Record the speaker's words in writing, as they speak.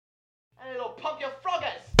go pump your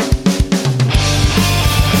froggers!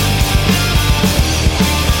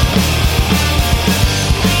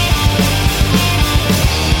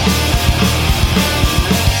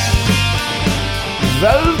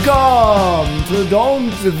 Welcome to Don't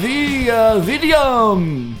the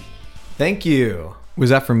Videum. Thank you. Was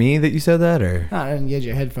that for me that you said that, or? I didn't get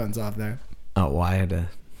your headphones off there. Oh, well, I had to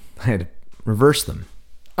reverse them.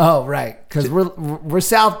 Oh, right, because we're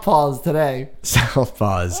southpaws today.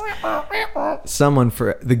 Southpaws. Someone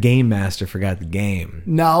for the game master forgot the game.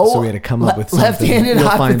 No, so we had to come up with something. Left-handed You'll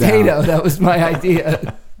hot find potato. out. That was my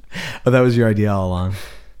idea. Oh, that was your idea all along.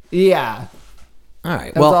 Yeah. All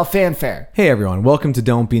right. That was all fanfare. Hey everyone, welcome to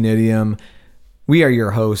Don't Be an Idiom. We are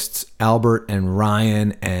your hosts, Albert and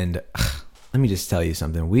Ryan, and let me just tell you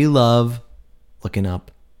something. We love looking up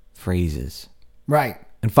phrases. Right.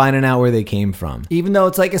 And finding out where they came from. Even though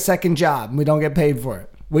it's like a second job, and we don't get paid for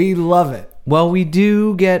it. We love it. Well, we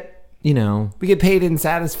do get, we get paid in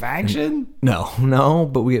satisfaction. No,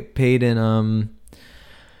 but we get paid in I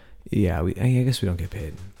guess we don't get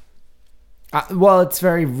paid. Well, it's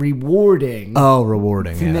very rewarding. Oh,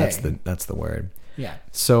 rewarding. Yeah, me. that's the word. Yeah.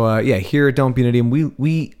 So here at Don't Be an Idiom,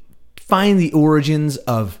 we find the origins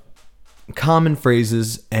of common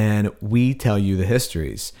phrases and we tell you the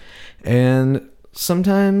histories. And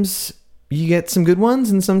sometimes you get some good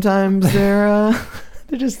ones, and sometimes they're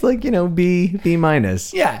just like B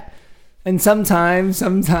minus. Yeah. And sometimes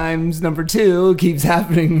number two keeps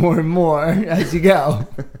happening more and more as you go.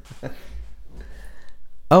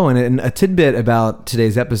 Oh, and a tidbit about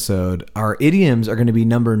today's episode, our idioms are going to be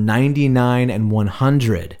number 99 and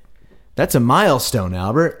 100. That's a milestone,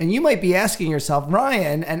 Albert. And you might be asking yourself,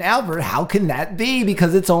 Ryan and Albert, how can that be?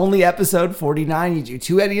 Because it's only episode 49. You do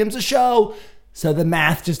 2 idioms a show, so the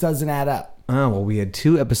math just doesn't add up. Oh, well, we had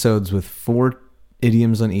 2 episodes with 4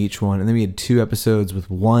 idioms on each one, and then we had 2 episodes with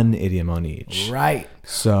 1 idiom on each. Right.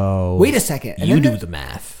 So wait a second. You do the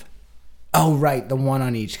math. Oh, right. The 1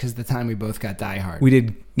 on each, because the time we both got Die Hard.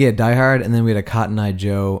 We did, Die Hard, and then we had a Cotton Eye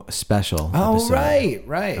Joe special episode.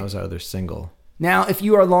 Right. That was our other single. Now, if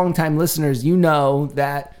you are longtime listeners, you know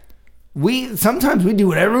that sometimes we do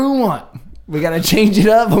whatever we want. We got to change it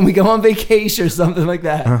up when we go on vacation or something like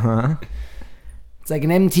that. Uh-huh. It's like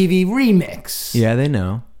an MTV remix. Yeah, they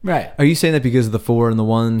know. Right. Are you saying that because of the 4 and the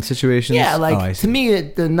 1 situations? Yeah, to me,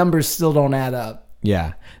 the numbers still don't add up.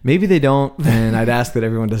 Yeah, maybe they don't, and I'd ask that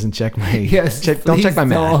everyone doesn't check my don't check my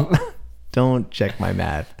math. Don't check my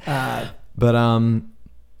math. But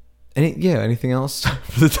anything else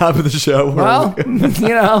for the top of the show? Well, it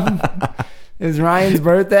was Ryan's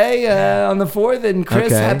birthday on the 4th, and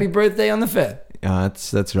Chris, happy birthday on the 5th.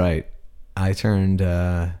 That's right. I turned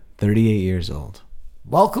 38 years old.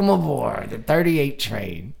 Welcome aboard the 38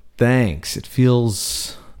 train. Thanks. It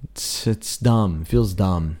feels. It's dumb. It feels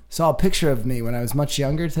dumb. Saw a picture of me when I was much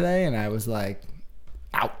younger today, and I was like,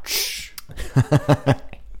 ouch.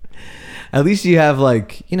 At least you have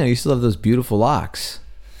you still have those beautiful locks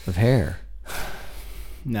of hair.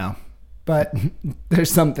 No, but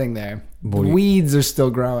there's something there. The weeds are still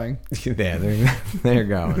growing. Yeah, they're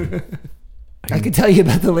going. I could tell you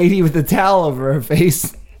about the lady with the towel over her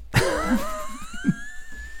face.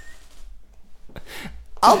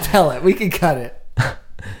 I'll tell it. We can cut it.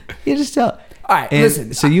 You just tell. All right,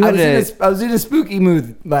 listen. So you I was in a spooky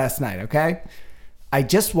mood last night. Okay, I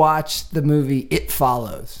just watched the movie It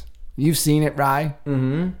Follows. You've seen it, Rye?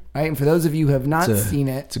 Mm-hmm. Right, and for those of you who have not seen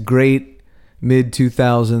it, it's a great mid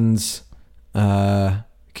 2000s. How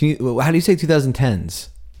do you say 2010s?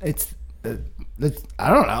 It's I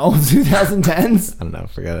don't know, 2010s. I don't know.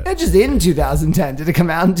 Forget it. It's just in 2010. Did it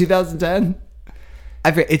come out in 2010?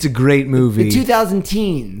 It's a great movie. The 2000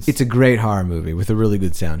 teens. It's a great horror movie with a really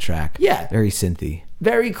good soundtrack. Yeah. Very synthy.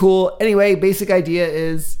 Very cool. Anyway, basic idea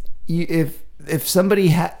is if somebody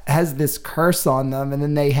has this curse on them and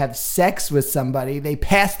then they have sex with somebody, they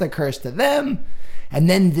pass the curse to them, and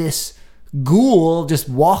then this ghoul just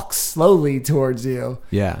walks slowly towards you.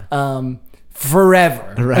 Yeah.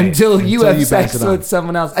 Forever. Right. Until you have pass sex it on. with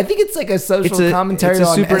someone else. I think it's like a social commentary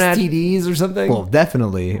on STDs or something. Well,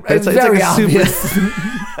 definitely. But it's very obvious.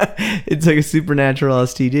 It's like a supernatural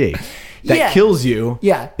STD that kills you.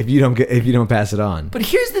 Yeah. If you don't pass it on. But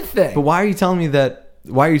here's the thing. But why are you telling me that?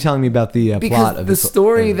 Why are you telling me about the plot of the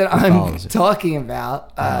story that I'm talking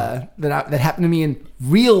about that happened to me in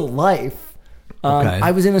real life? I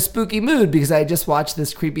was in a spooky mood because I had just watched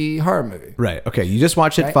this creepy horror movie. Right. Okay. You just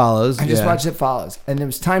watched It Follows. I just watched It Follows. And it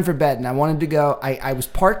was time for bed, and I wanted to go. I was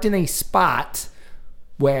parked in a spot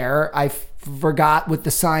where I forgot what the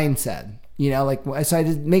sign said. So I had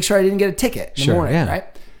to make sure I didn't get a ticket in the morning, right?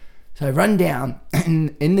 So I run down,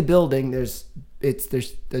 and in the building, there's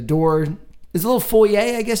the door there's a little foyer,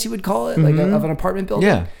 I guess you would call it, like of an apartment building.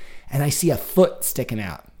 Yeah. And I see a foot sticking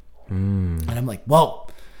out. And I'm like, whoa.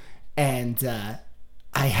 And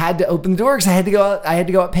I had to open the door because I had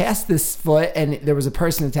to go out past this foot, and there was a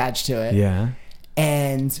person attached to it. Yeah.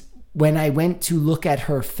 And when I went to look at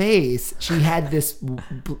her face, she had this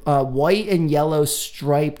white and yellow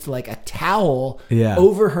striped, like a towel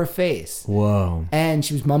over her face. Whoa. And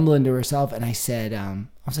she was mumbling to herself. And I said, I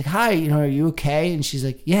was like, hi, are you okay? And she's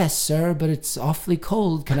like, yes, sir, but it's awfully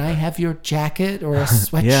cold. Can I have your jacket or a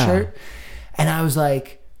sweatshirt? And I was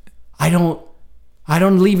like, I don't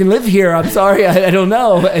even live here. I'm sorry. I don't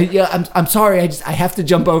know. I'm sorry. I have to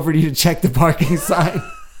jump over to you to check the parking sign.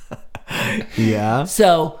 Yeah.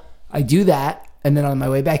 So I do that, and then on my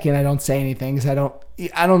way back in, I don't say anything because I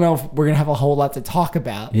don't know if we're gonna have a whole lot to talk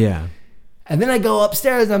about. Yeah. And then I go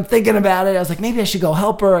upstairs, and I'm thinking about it. I was like, maybe I should go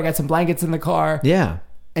help her. I got some blankets in the car. Yeah.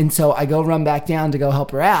 And so I go run back down to go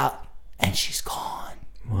help her out, and she's gone.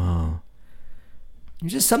 Wow.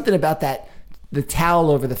 There's just something about that, the towel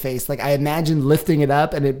over the face. Like I imagined lifting it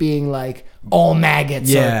up and it being like all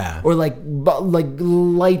maggots, or like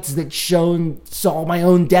lights that saw my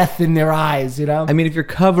own death in their eyes. I mean, if you're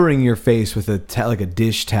covering your face with like a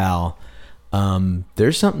dish towel,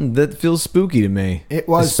 there's something that feels spooky to me. It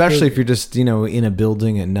was especially spooky. if you're just in a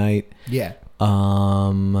building at night. Yeah. I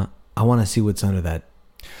want to see what's under that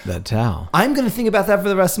towel. I'm gonna think about that for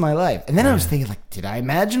the rest of my life. And then I was thinking, like, did I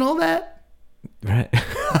imagine all that? Right.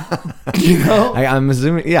 I'm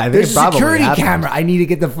assuming. Yeah, I think there's it a probably security happened. camera. I need to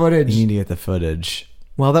get the footage. You need to get the footage.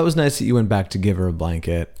 Well, that was nice that you went back to give her a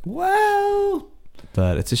blanket. Well,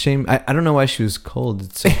 but it's a shame. I don't know why she was cold.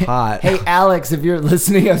 It's so hot. Hey, Alex, if you're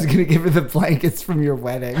listening, I was going to give her the blankets from your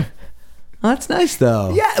wedding. Oh, that's nice,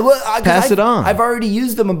 though. Yeah, well, pass it on. I've already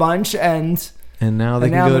used them a bunch, and now they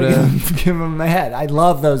now can go I'm to give them my head. I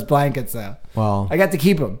love those blankets, though. Well, I got to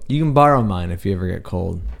keep them. You can borrow mine if you ever get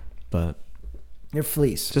cold, but they're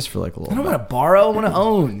fleece. Just for like a little. I don't want to borrow. I want to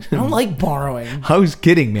own. I don't like borrowing. I was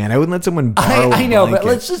kidding, man. I wouldn't let someone borrow. I know, but blanket.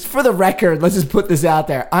 let's just, for the record, let's just put this out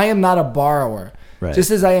there. I am not a borrower. Right.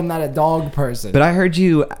 Just as I am not a dog person. But I heard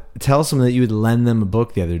you tell someone that you would lend them a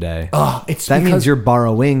book the other day. Oh, that means you're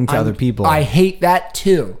borrowing to other people. I hate that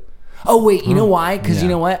too. Oh wait, you know why? Because you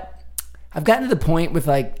know what? I've gotten to the point with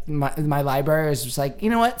like my library is just like, you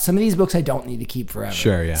know what? Some of these books I don't need to keep forever.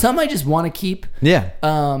 Sure, yeah. Some I just want to keep. Yeah.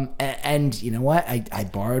 And you know what? I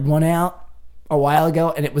borrowed one out a while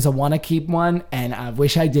ago, and it was a want to keep one, and I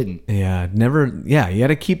wish I didn't. Yeah, never. Yeah, you got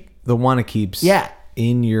to keep the want to keeps. Yeah.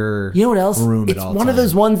 In your you know what else? room it's at all one of time.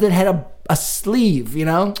 those ones that had a sleeve, it's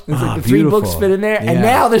like the beautiful. 3 books fit in there, Yeah. and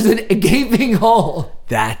now there's a gaping hole.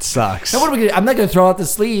 That sucks. Now what are we gonna? I'm not gonna throw out the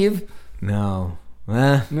sleeve. No.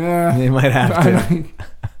 Nah. They might have to.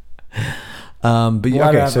 But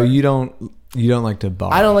okay, so you don't like to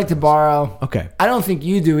borrow. I don't like to borrow. Okay. I don't think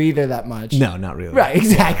you do either that much. No, not really. Right,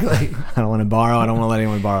 exactly. I don't want to borrow. I don't want to let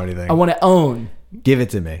anyone borrow anything. I want to own. Give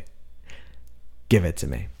it to me. Give it to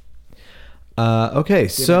me. Okay,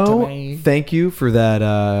 so thank you for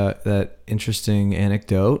that interesting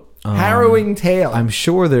anecdote. Harrowing tale. I'm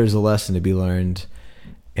sure there's a lesson to be learned,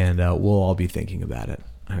 and we'll all be thinking about it.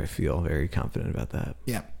 I feel very confident about that.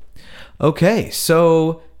 Yeah. Okay,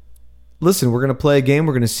 so listen, we're going to play a game.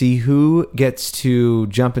 We're going to see who gets to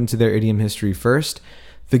jump into their idiom history first.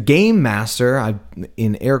 The game master,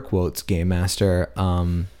 in air quotes, game master,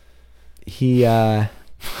 he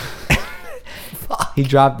he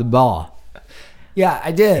dropped the ball. Yeah,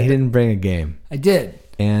 I did. He didn't bring a game. I did.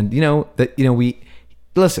 And we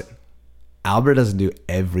listen. Albert doesn't do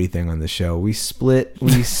everything on the show. We split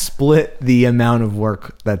the amount of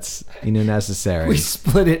work that's necessary. We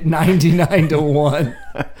split it 99-1.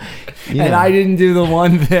 And I didn't do the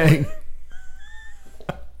one thing.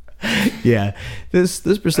 Yeah. This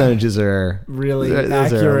percentages are really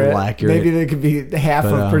accurate. Maybe there could be half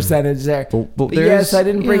of percentage there. But yes, I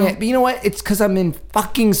didn't bring it. But you know what? It's because I'm in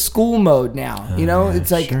fucking school mode now. It's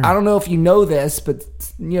like, sure. I don't know if you know this, but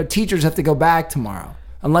teachers have to go back tomorrow.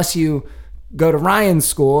 Unless you go to Ryan's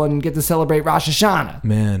school and get to celebrate Rosh Hashanah.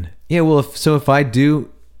 Man. Yeah, well, if I get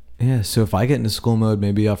into school mode,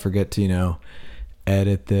 maybe I'll forget to,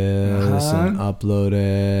 edit this and upload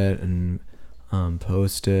it and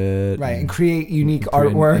post it. Right, and create unique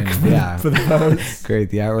artwork for the posts. Create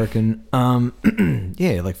the artwork and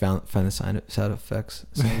find the sound effects.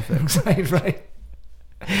 Right.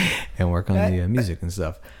 And work on the music and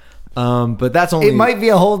stuff. But that's only... It might be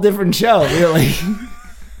a whole different show, really.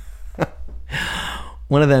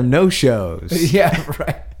 One of them no shows. Yeah,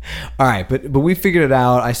 right. All right, but we figured it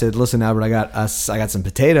out. I said, "Listen, Albert, I got some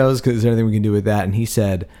potatoes. Because is there anything we can do with that?" And he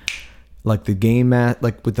said, "Like the game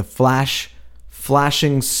with the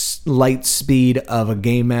flashing light speed of a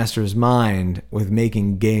game master's mind with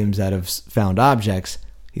making games out of found objects,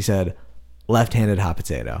 he said, left-handed hot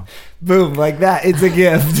potato. Boom, like that. It's a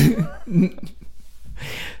gift.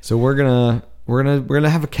 So we're gonna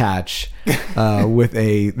have a catch with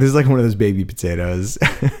this is like one of those baby potatoes.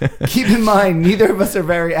 Keep in mind, neither of us are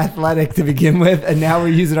very athletic to begin with, and now we're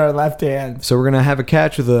using our left hand. So we're gonna have a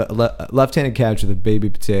catch with a left-handed catch with a baby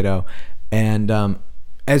potato, and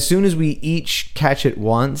as soon as we each catch it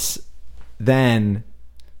once, then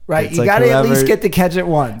Right, it's you like got to at least whoever- get to catch it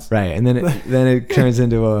once. right, and then it turns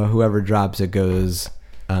into whoever drops it goes.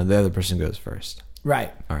 The other person goes first.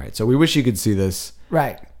 Right, All right. So we wish you could see this.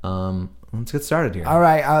 right. Let's get started here. All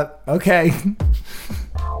right, okay.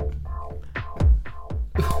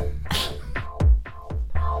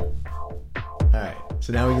 All right.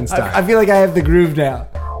 So now we can start. I feel like I have the groove now.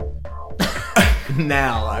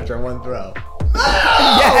 Now after one throw.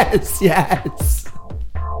 Yes, yes.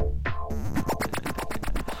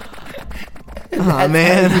 Oh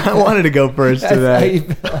man, I wanted to go first That's how today. you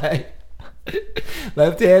feel like.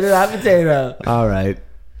 Left-handed hot potato. All right,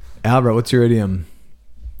 Albert, what's your idiom?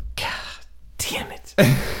 God damn it!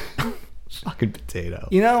 Fucking potato.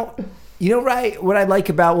 You know, right? What I like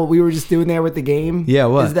about what we were just doing there with the game, Yeah,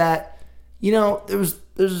 what? is that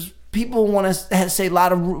there's people want to say a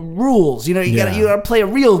lot of rules. You know, you Yeah. gotta play a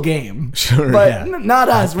real game. Sure, but yeah. not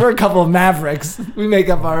us. We're a couple of mavericks. We make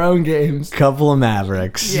up our own games. Couple of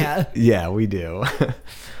Mavericks. Yeah. Yeah, we do.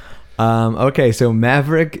 Okay, so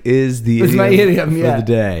Maverick is the It's my idiom, for yeah. the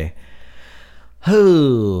day.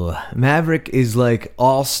 Who Maverick is like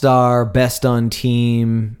all-star, best on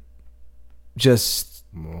team, just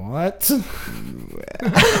What?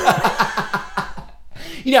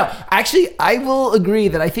 Actually, I will agree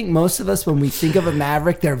that I think most of us, when we think of a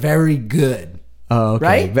maverick, they're very good. oh, okay.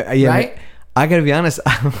 Right? But, yeah, Right? I gotta be honest,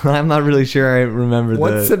 I'm not really sure I remember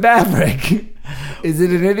What's a maverick? Is it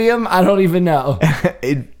an idiom? I don't even know.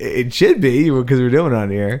 it should be because we're doing it on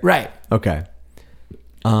here. Right. Okay.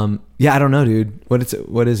 Yeah, I don't know, dude. What is it?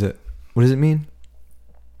 What does it mean?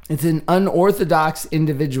 It's an unorthodox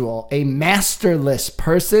individual, a masterless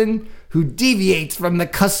person who deviates from the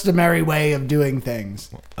customary way of doing things.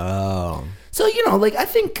 Oh. So, I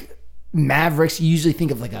think mavericks, you usually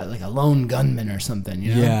think of like a lone gunman or something,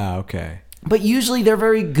 you know? Yeah, okay. But usually they're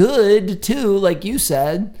very good too, like you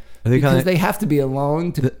said, Are they because kinda- they have to be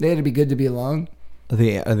alone. They had to be good to be alone. Are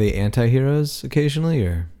they anti-heroes occasionally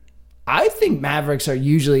or? I think mavericks are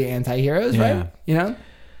usually anti-heroes, Yeah. right? You know?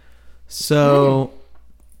 So,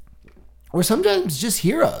 Or sometimes just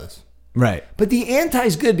heroes. right. But the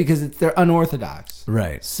anti-is good because they're unorthodox.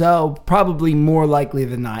 Right. So probably more likely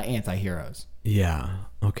than not anti-heroes. Yeah.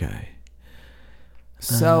 Okay.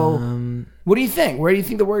 So Um, what do you think? Where do you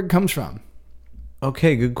think the word comes from?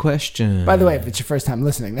 Okay, good question. By the way, if it's your first time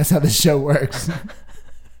listening, that's how this show works.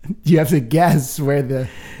 You have to guess where the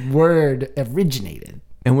word originated.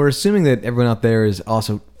 And we're assuming that everyone out there is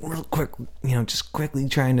also real quick, just quickly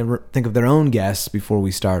trying to think of their own guess before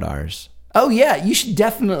we start ours. Oh yeah, you should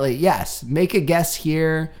definitely, yes, make a guess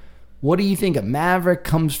here. What do you think a maverick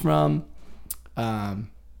comes from?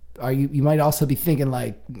 You might also be thinking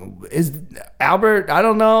like, is Albert? I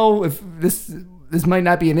don't know if this might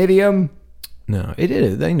not be an idiom. No, it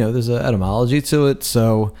is. There's an etymology to it,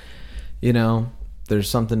 so there's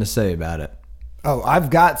something to say about it. Oh, I've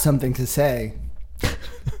got something to say.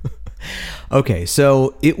 Okay,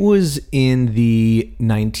 so it was in the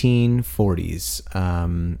 1940s,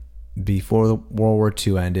 before the World War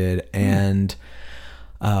II ended, and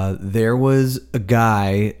there was a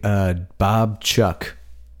guy, Bob Chuck,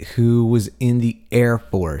 who was in the Air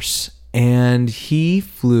Force, and he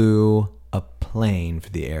flew a plane for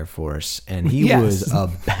the Air Force, and he Yes. was a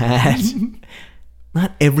bad.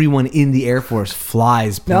 Not everyone in the Air Force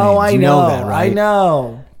flies planes. No, I you know, that, right? I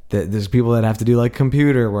know. There's people that have to do like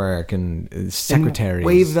computer work and secretaries.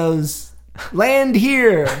 Wave those land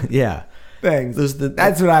here Yeah, things. There's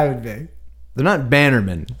That's what I would be. they're not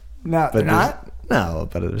bannermen. No, they're But not. No,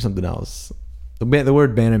 but there's something else. The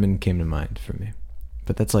word bannerman came to mind for me,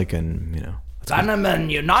 but that's like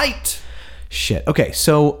Bannermen unite. shit. Okay,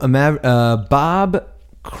 so Bob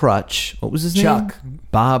Crutch. What was his Chuck. name?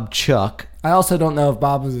 Bob Chuck. I also don't know if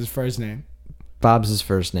Bob was his first name. Bob's his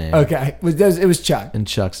first name. Okay, it was Chuck. And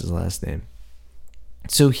Chuck's his last name.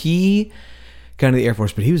 So he got into the Air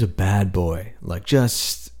Force, but he was a bad boy. Like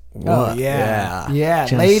just Oh yeah,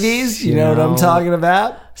 Just, ladies, you know what I'm talking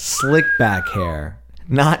about? Slick back hair,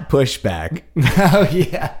 not pushback. Oh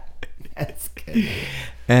yeah, that's good.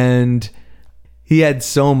 And he had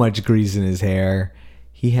so much grease in his hair.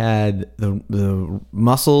 He had the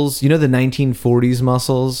muscles, the 1940s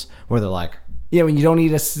muscles, where they're like Yeah, when you don't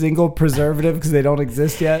eat a single preservative because they don't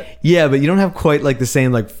exist yet. Yeah, but you don't have quite like the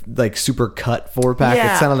same like super cut 4-pack.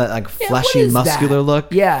 Yeah. It's kind of that like Yeah, fleshy, what is muscular that? look.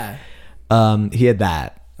 Yeah. He had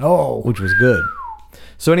that, Oh. which was good.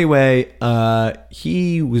 So anyway,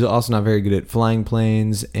 he was also not very good at flying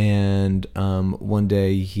planes, and one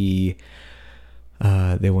day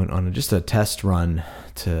they went on just a test run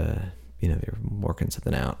to, they were working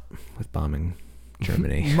something out with bombing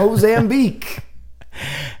Germany. Mozambique.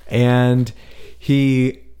 And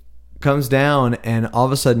he comes down, and all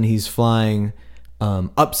of a sudden he's flying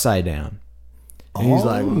upside down. And he's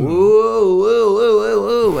like, whoa, whoa, whoa,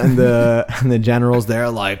 whoa, whoa. And the generals there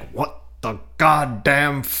are like, what the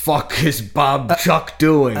goddamn fuck is Bob Chuck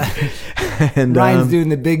doing? And Ryan's doing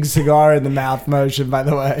the big cigar in the mouth motion, by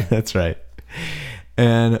the way. That's right.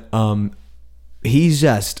 And he's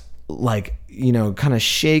just like, kind of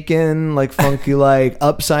shaken, like funky, like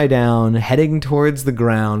upside down, heading towards the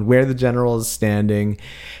ground where the general is standing.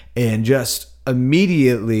 And just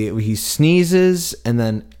immediately he sneezes, and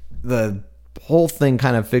then the whole thing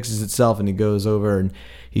kind of fixes itself, and he goes over and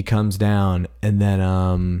he comes down. And then,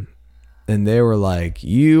 and they were like,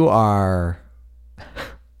 you are...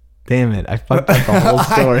 Damn it, I fucked up the whole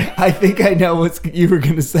story. I think I know what you were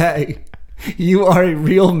going to say. You are a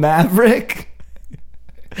real maverick?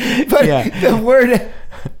 But the word...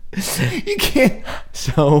 You can't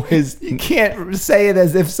say it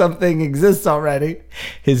as if something exists already.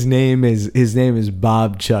 His name is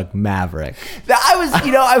Bob Chuck Maverick.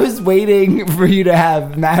 I was waiting for you to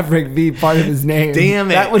have Maverick be part of his name.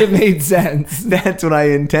 Damn it. That would have made sense. That's what I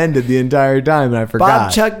intended the entire time, and I forgot.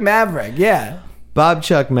 Bob Chuck Maverick, yeah. Bob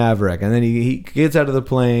Chuck Maverick. And then he gets out of the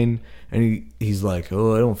plane, and he's like,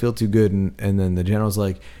 oh, I don't feel too good. And then the general's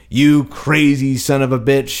like, you crazy son of a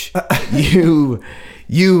bitch.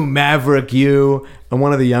 You Maverick, you. And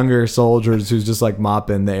one of the younger soldiers who's just like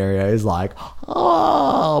mopping the area is like,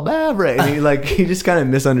 oh, Maverick. And he just kind of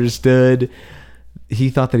misunderstood. He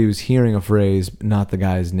thought that he was hearing a phrase, not the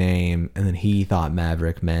guy's name. And then he thought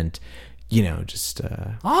Maverick meant, just...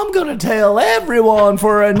 I'm going to tell everyone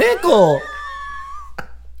for a nickel.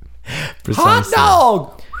 Precisely. Hot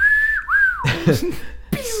dog.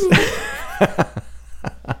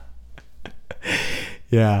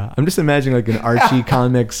 Yeah, I'm just imagining like an Archie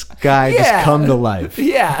Comics guy just come to life.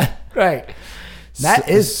 Yeah, right. That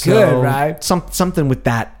is good, right? Something with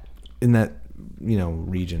that in that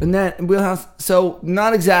region. In that wheelhouse. So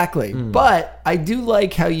not exactly, but I do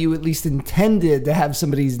like how you at least intended to have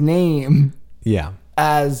somebody's name. Yeah.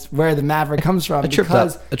 As where the Maverick comes from. I tripped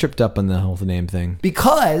up on the whole name thing.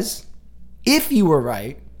 Because if you were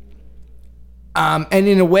right, and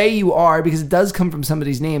in a way you are, because it does come from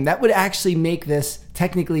somebody's name, that would actually make this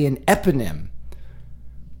technically an eponym,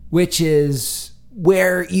 which is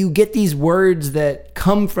where you get these words that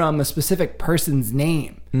come from a specific person's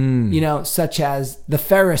name, such as the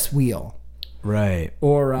Ferris wheel. Right.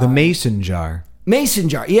 Or the mason jar. Mason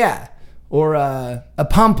jar, yeah. Or a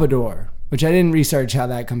pompadour, which I didn't research how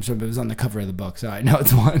that comes from. It was on the cover of the book, so I know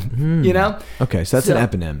it's one, Okay, so that's an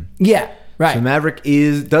eponym. Yeah. Right. So Maverick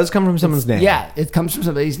does come from someone's name. Yeah, it comes from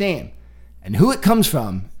somebody's name. And who it comes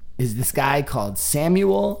from is this guy called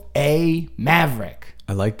Samuel A. Maverick.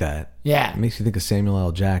 I like that. Yeah. It makes you think of Samuel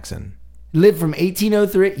L. Jackson. Lived from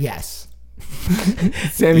 1803. Yes.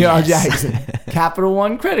 Samuel L. Jackson. Capital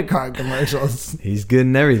One credit card commercials. He's good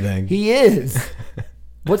in everything. He is.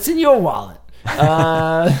 What's in your wallet?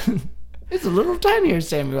 It's a little tinier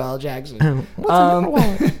Samuel L. Jackson. What's in your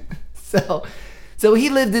wallet? So he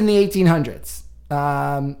lived in the 1800s,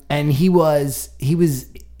 and he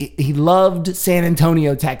loved San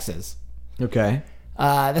Antonio, Texas. Okay.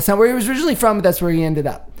 That's not where he was originally from, but that's where he ended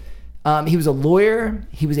up. He was a lawyer.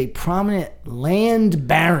 He was a prominent land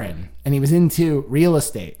baron, and he was into real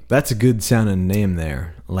estate. That's a good sounding name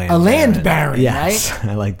there. Land baron, yes, right?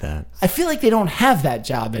 I like that. I feel like they don't have that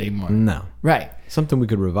job anymore. No. Right. Something we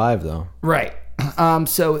could revive, though. Right.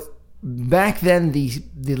 So back then,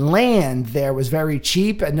 the land there was very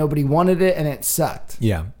cheap, and nobody wanted it, and it sucked.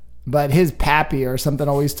 Yeah. But his pappy or something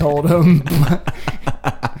always told him,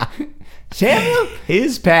 Samuel,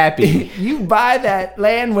 his pappy, you buy that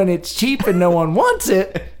land when it's cheap and no one wants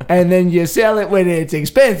it, and then you sell it when it's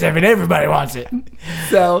expensive and everybody wants it.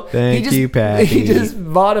 So Thank you, Pappy. He just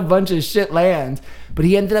bought a bunch of shit land, but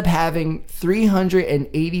he ended up having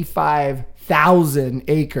 385,000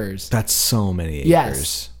 acres. That's so many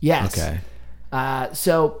acres. Yes. Okay.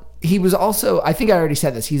 So he was also, I think I already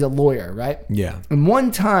said this, he's a lawyer, right? Yeah. And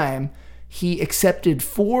one time he accepted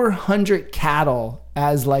 400 cattle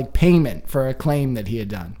as like payment for a claim that he had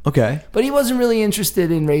done. Okay. But he wasn't really interested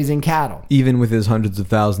in raising cattle. Even with his hundreds of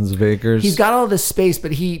thousands of acres? He's got all this space,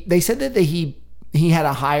 but they said that he he had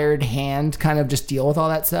a hired hand kind of just deal with all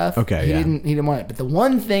that stuff. Okay, he yeah. didn't want it. But the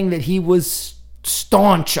one thing that he was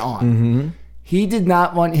staunch on, he did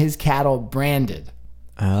not want his cattle branded.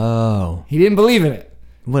 Oh, He didn't believe in it.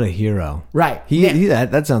 what a hero! Right.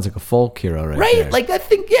 That sounds like a folk hero, right? Right? there. Like I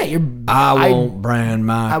think, yeah, you're. I won't brand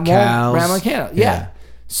my I cows. won't brand my cattle. Yeah.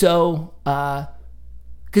 So,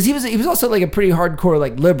 because he was also like a pretty hardcore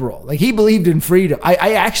like liberal. Like he believed in freedom.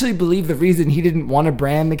 I actually believe the reason he didn't want to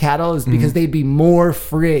brand the cattle is because they'd be more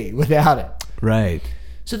free without it. Right.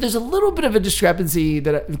 So there's a little bit of a discrepancy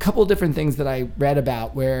that a couple of different things that I read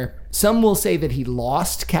about where some will say that he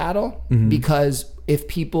lost cattle because if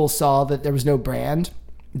people saw that there was no brand,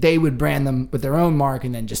 they would brand them with their own mark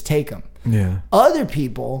and then just take them. Yeah. Other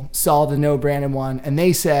people saw the no branded one and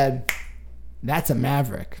they said, that's a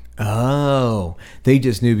Maverick. Oh, they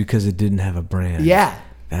just knew because it didn't have a brand. Yeah.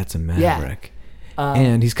 That's a Maverick.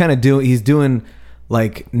 And he's kind of doing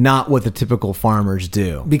like not what the typical farmers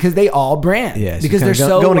do. Because they all brand. Yeah, so because kinda they're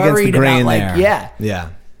so going against the worried grain about like, there. yeah. Yeah.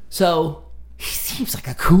 So he seems like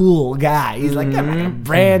a cool guy. He's like, I'm not gonna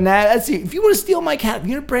brand that. If you want to steal my cat,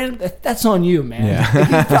 you're gonna brand it. That's on you, man. Yeah. Like,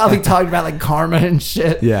 he's probably talking about like karma and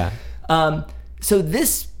shit. Yeah. So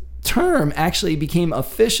this term actually became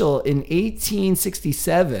official in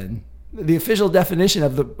 1867. The official definition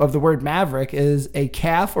of the word maverick is a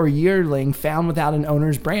calf or yearling found without an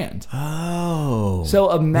owner's brand. Oh. So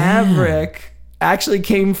a maverick actually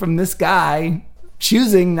came from this guy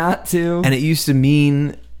choosing not to. And it used to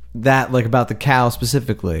mean that, like, about the cow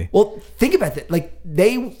specifically. Well, think about that. Like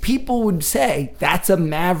people would say that's a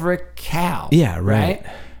maverick cow. Yeah, right.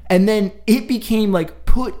 And then it became like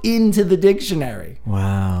put into the dictionary.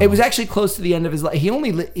 Wow. It was actually close to the end of his life. He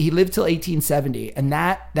lived till 1870, and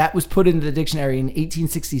that was put into the dictionary in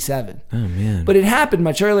 1867. Oh man. But it happened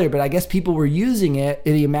much earlier. But I guess people were using it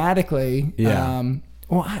idiomatically. Yeah.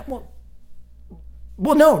 Well,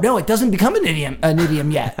 no, it doesn't become an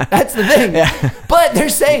idiom yet. That's the thing. Yeah. But they're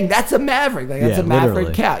saying that's a maverick. Like that's Yeah, a maverick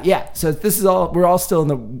literally. cow. Yeah. So we're all still in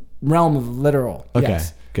the realm of literal. Okay.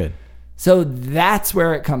 Yes. Good. So that's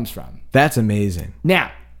where it comes from. That's amazing.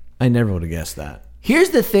 Now, I never would have guessed that.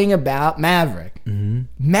 here's the thing about Maverick. Mm-hmm.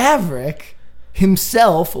 Maverick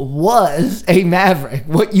himself was a maverick.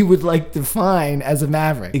 What you would like to define as a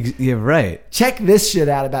maverick. Yeah, right. Check this shit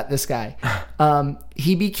out about this guy.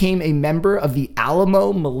 He became a member of the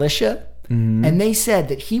Alamo militia. And they said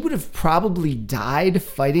that he would have probably died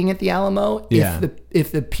fighting at the Alamo Yeah. if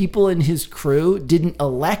the people in his crew didn't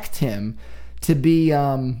elect him to be.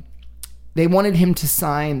 They wanted him to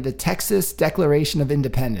sign the Texas Declaration of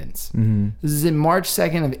Independence. This is in March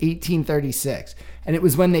 2nd of 1836, and it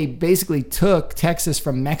was when they basically took Texas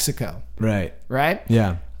from Mexico. Right. Right?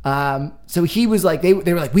 Yeah. So he was like, they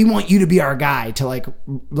were like, we want you to be our guy to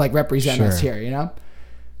like represent us Sure. here, you know?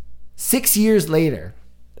 6 years later,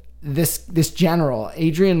 this general,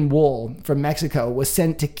 Adrian Wool from Mexico, was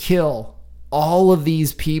sent to kill all of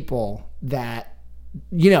these people that,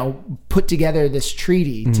 put together this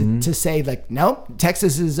treaty to say like, nope,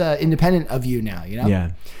 Texas is independent of you now,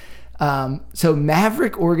 Yeah. So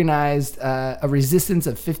Maverick organized a resistance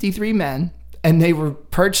of 53 men, and they were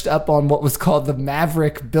perched up on what was called the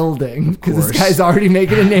Maverick Building because this course. guy's already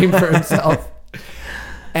making a name for himself.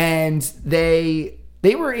 And they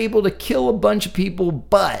were able to kill a bunch of people,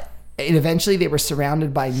 but eventually they were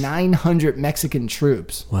surrounded by 900 Mexican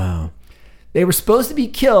troops. Wow. They were supposed to be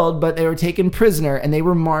killed, but they were taken prisoner, and they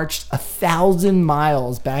were marched 1,000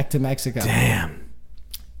 miles back to Mexico. Damn.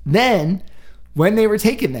 Then, when they were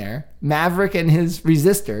taken there, Maverick and his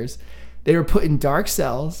resistors, they were put in dark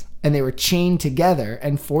cells, and they were chained together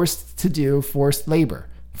and forced to do forced labor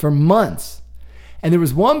for months. And there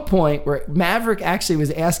was one point where Maverick actually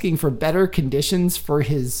was asking for better conditions for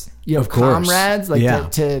his, course. comrades, like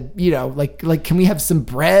Yeah. like can we have some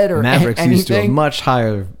bread or Maverick's anything? used to a much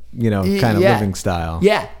higher, kind of Yeah. living style.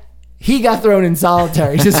 Yeah. He got thrown in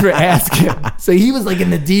solitary just for asking. So he was like in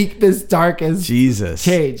the deepest, darkest Jesus.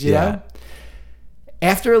 cage, you know?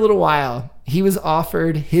 After a little while, he was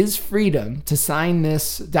offered his freedom to sign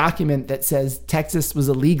this document that says Texas was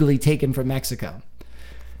illegally taken from Mexico.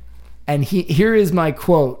 And here is my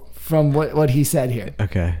quote from what he said here.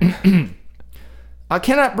 Okay. I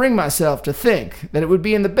cannot bring myself to think that it would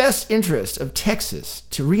be in the best interest of Texas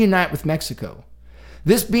to reunite with Mexico.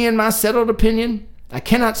 This being my settled opinion, I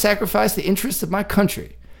cannot sacrifice the interests of my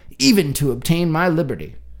country, even to obtain my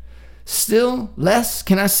liberty. Still less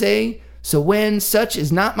can I say, so when such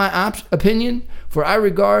is not my opinion, for I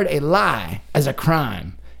regard a lie as a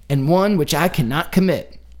crime, and one which I cannot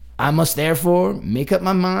commit. I must therefore make up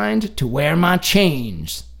my mind to wear my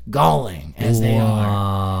chains galling as they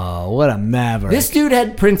are. Oh, what a maverick. This dude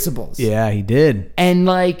had principles. Yeah, he did. And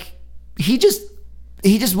like he just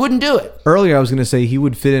wouldn't do it. Earlier, I was going to say he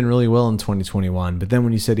would fit in really well in 2021, but then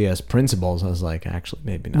when you said he has principles, I was like, actually,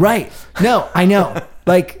 maybe not. Right. No, I know.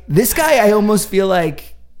 Like this guy, I almost feel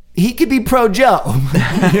like he could be pro Joe.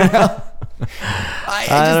 You know?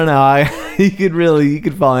 I don't know. He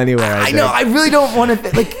could fall anywhere. I know. I really don't want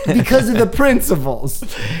to, like, because of the principles.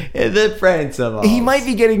 The principles. He might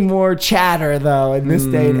be getting more chatter though in this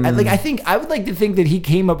day. Like, I would like to think that he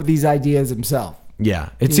came up with these ideas himself. Yeah,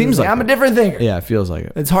 it seems like I'm a different thinker. Yeah, it feels like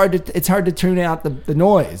it. It's hard to tune out the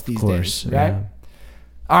noise these days, right? Yeah.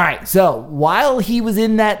 All right. So while he was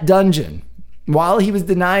in that dungeon, while he was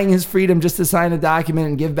denying his freedom just to sign a document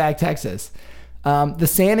and give back Texas, the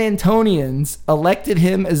San Antonians elected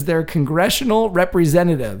him as their congressional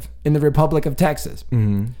representative in the Republic of Texas.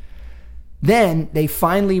 Mm-hmm. Then they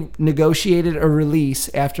finally negotiated a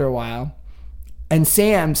release after a while. And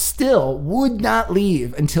Sam still would not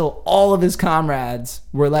leave until all of his comrades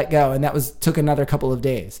were let go, and took another couple of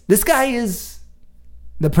days. This guy is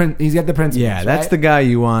he's got the principles. Yeah, that's right? the guy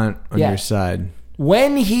you want on your side.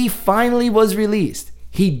 When he finally was released,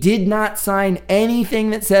 he did not sign anything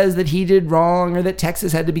that says that he did wrong or that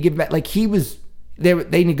Texas had to be given back. Like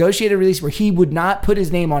they negotiated a release where he would not put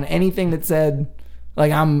his name on anything that said,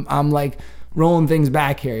 like, I'm like rolling things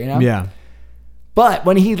back here, you know? Yeah. But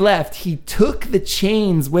when he left, he took the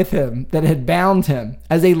chains with him that had bound him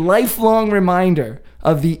as a lifelong reminder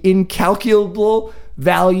of the incalculable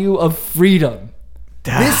value of freedom.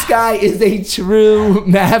 This guy is a true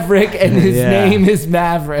maverick, and his name is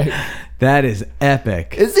Maverick. That is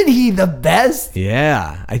epic. Isn't he the best?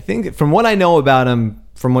 Yeah. I think from what I know about him,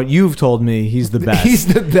 from what you've told me, he's the best.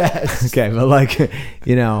 He's the best. Okay, but like,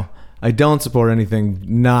 you know, I don't support anything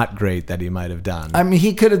not great that he might have done. I mean,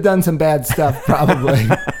 he could have done some bad stuff, probably.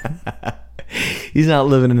 He's not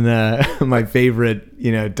living in my favorite,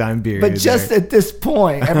 time period. But just at this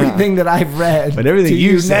point, everything that I've read, but everything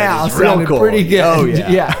you said now is real sounded cool. pretty good. Oh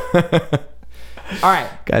yeah. All right.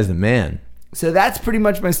 Guy's the man. So that's pretty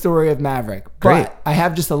much my story of Maverick. Great. But I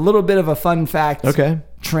have just a little bit of a fun fact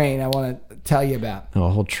train I want to tell you about. Oh, a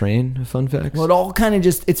whole train of fun facts? Well, it all kind of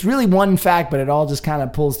it's really one fact, but it all just kind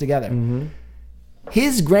of pulls together. Mm-hmm.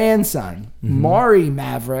 His grandson, Maury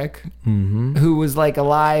Maverick, who was like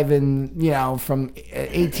alive in, from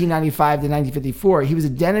 1895 to 1954, he was a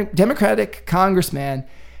Democratic congressman,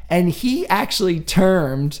 and he actually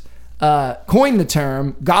coined the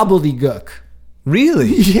term gobbledygook.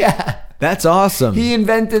 Really? Yeah. That's awesome. He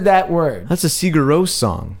invented that word. That's a Sigur Rós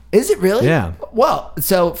song. Is it really? Yeah. Well,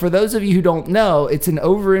 so for those of you who don't know, it's an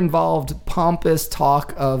over-involved, pompous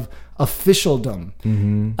talk of officialdom,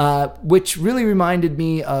 which really reminded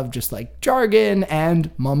me of just like jargon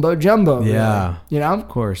and mumbo jumbo. Yeah. Really, of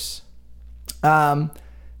course.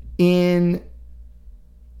 In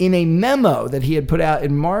a memo that he had put out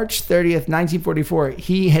in March 30th, 1944,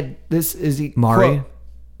 Maury?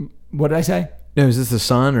 What did I say? No, is this the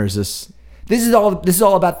son or is this? This is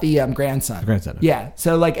all about the grandson. The grandson. Okay. Yeah.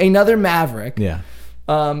 So like another Maverick. Yeah.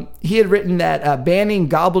 He had written that banning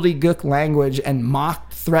gobbledygook language and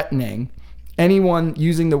mock threatening anyone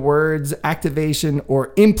using the words activation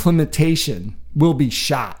or implementation will be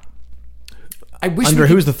shot. I wish under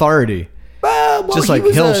whose authority? Well, just like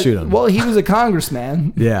he'll shoot him. Well, he was a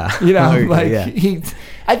congressman. Yeah. Okay,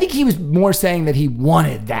 I think he was more saying that he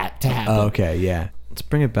wanted that to happen. Okay, yeah. Let's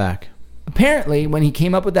bring it back. Apparently, when he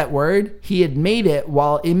came up with that word, he had made it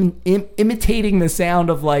while imitating the sound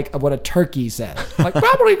of what a turkey says, like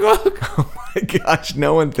gobbledygook. Oh my gosh,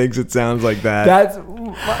 no one thinks it sounds like that.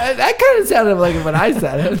 That kind of sounded like it when I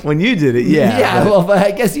said it. When you did it, yeah. Yeah, but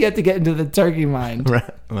I guess you have to get into the turkey mind. Right.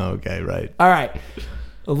 Okay, right. All right.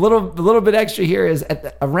 A little bit extra here is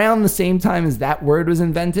around the same time as that word was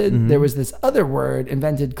invented, there was this other word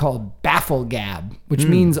invented called bafflegab, which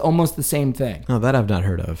means almost the same thing. Oh, that I've not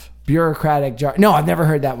heard of. Bureaucratic jargon. No, I've never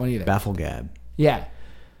heard that one either. Bafflegab. Yeah.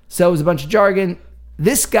 So it was a bunch of jargon.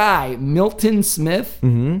 This guy, Milton Smith,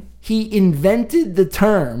 he invented the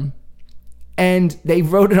term, and they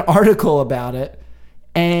wrote an article about it,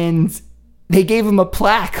 and they gave him a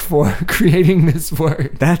plaque for creating this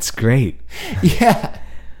word. That's great. Yeah.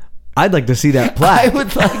 I'd like to see that plaque. I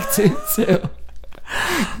would like to too.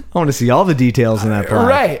 I want to see all the details in that plaque.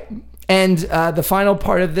 Right. And the final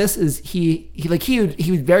part of this is he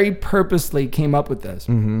very purposely came up with this.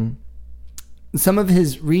 Some of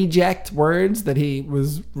his reject words that he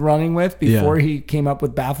was running with before he came up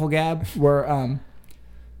with bafflegab were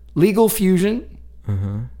legal fusion,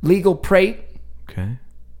 legal prate,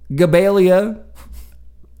 gabalia,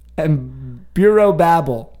 and bureau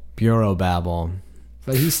babble. Bureau babble.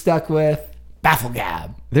 but he's stuck with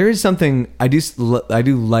Bafflegab. There is something I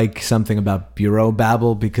do like something about bureau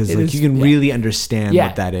babble because It like is- you can yeah. really understand Yeah.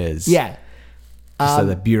 what that is. Yeah. So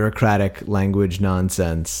the bureaucratic language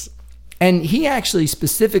nonsense. And he actually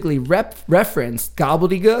specifically referenced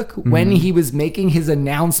gobbledygook when he was making his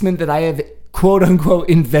announcement that I have quote unquote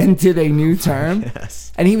invented a new term.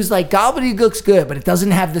 Yes. And he was like, gobbledygook's good, but it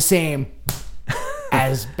doesn't have the same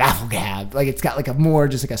as Bafflegab. Like it's got like a more,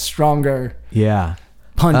 just like a stronger Yeah.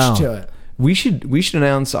 punch Oh. to it. We should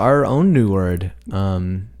announce our own new word.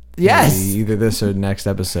 Yes. maybe either this or next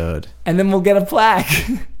episode. And then we'll get a plaque.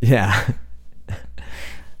 Yeah.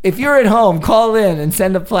 If you're at home, call in and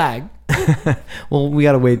send a plaque. Well, we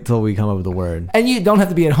got to wait till we come up with a word. And you don't have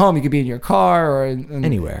to be at home. You could be in your car or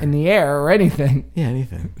Anywhere. in the air or anything. Yeah,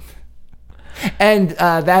 anything. And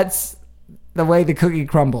that's the way the cookie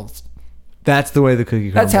crumbles. That's the way the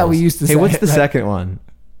cookie crumbles. That's how we used to Hey, say what's it, the right? second one?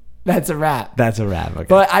 That's a wrap. That's a wrap. Okay.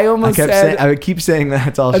 But I almost said I would keep saying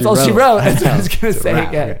that's all that's she all wrote. she wrote. That's what I was know. going to It's a say wrap.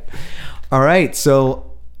 again. Okay. All right.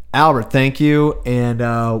 So, Albert, thank you.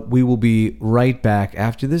 And we will be right back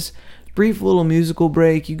after this brief little musical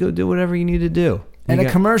break. You go do whatever you need to do. And You a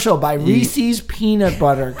got- commercial by Reese's Peanut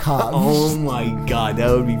Butter Cups. Oh my God.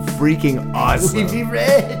 That would be freaking awesome. We'd be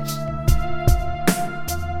rich.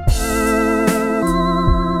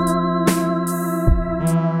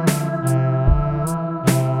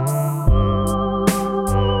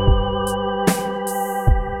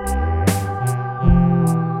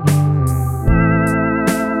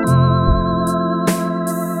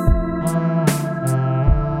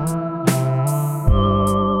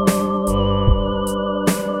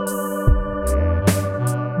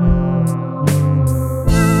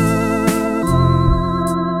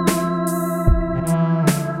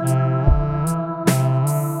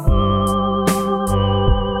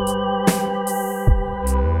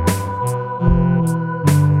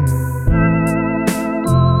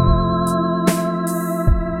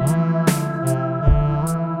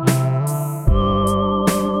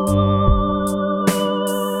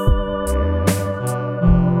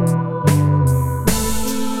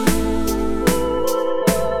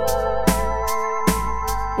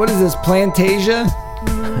 What is this, Plantasia?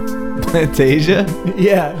 Plantasia?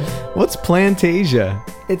 Yeah. What's Plantasia?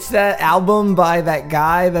 It's that album by that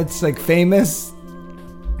guy that's like famous.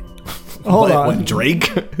 Hold on. What, Drake?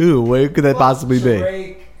 Who? What could that possibly be?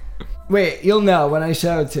 Drake. Wait, you'll know when I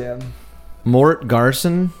show it to him. Mort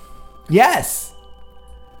Garson? Yes.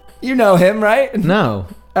 You know him, right? No.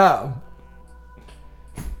 Oh.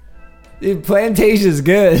 Dude, Plantasia's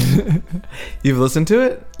good. You've listened to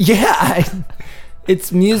it? Yeah.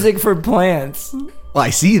 It's music for plants. Well,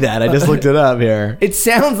 I see that. I just looked it up here. It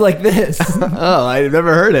sounds like this. Oh, I've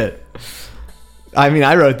never heard it. I mean,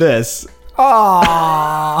 I wrote this.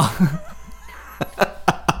 Aww.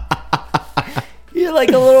 You're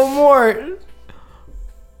like a little Mort.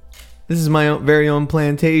 This is my very own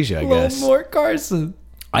Plantasia, I Little guess. Mort Carson.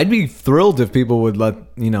 I'd be thrilled if people would let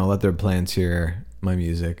their plants hear my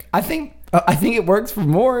music. I think it works for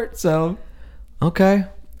Mort, so Okay.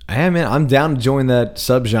 I'm down to join that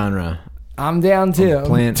subgenre. I'm down too.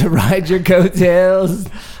 Plant. To ride your coattails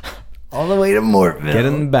all the way to Mortville. Get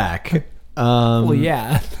in the back. Well,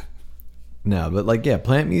 yeah. No, but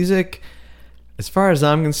plant music, as far as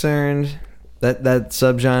I'm concerned, that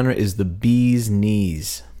subgenre is the bee's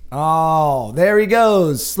knees. Oh, there he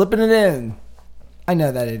goes, slipping it in. I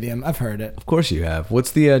know that idiom. I've heard it. Of course you have.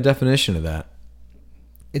 What's the definition of that?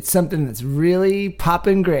 It's something that's really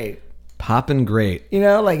popping great. Poppin' great. You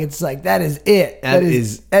know, like it's like that is it. That that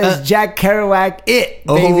is is Jack Kerouac it,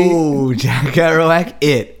 baby. Oh, Jack Kerouac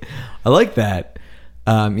it. I like that.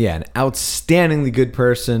 An outstandingly good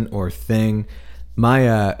person or thing.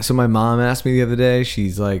 My mom asked me the other day.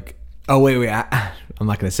 She's like, "Oh wait, I'm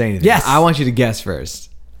not gonna say anything. Yes. I want you to guess first."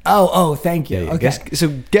 Oh, thank you. Yeah, Okay.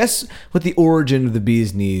 Guess what the origin of the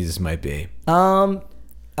bee's knees might be.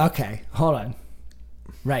 Okay, hold on.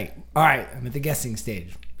 Right. All right, I'm at the guessing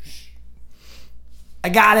stage. I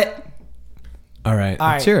got it. All right, All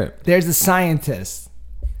let's right. hear it. There's a scientist.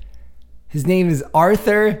 His name is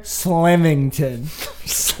Arthur Slemington.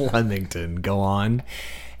 Slemington, go on.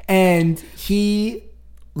 And he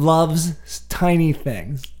loves tiny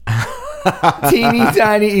things. Teeny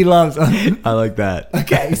tiny, he loves them. I like that.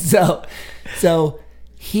 Okay, so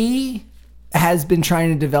he has been trying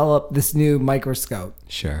to develop this new microscope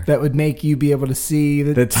Sure. that would make you be able to see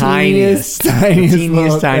the tiniest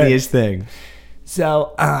little thing. thing.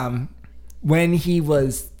 So, when he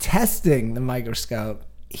was testing the microscope,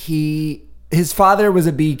 his father was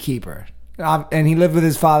a beekeeper, and he lived with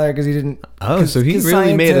his father because he didn't. Oh, so he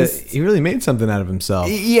really made something out of himself.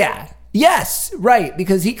 Yeah, Yes, right,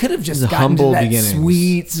 because he could have just His gotten to humble that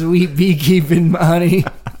beginnings. sweet beekeeping money.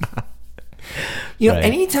 You know, Right.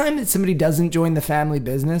 anytime that somebody doesn't join the family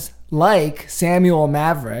business, like Samuel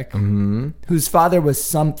Maverick, whose father was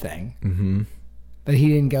something, but he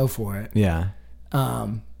didn't go for it. Yeah.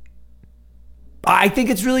 I think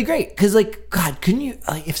it's really great because, like, God, couldn't you?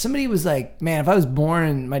 Like, if somebody was like, man, if I was born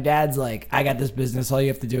and my dad's like, I got this business, all you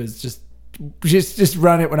have to do is just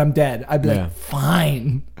run it when I'm dead. I'd be Yeah. like,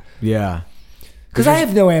 fine, Yeah. because I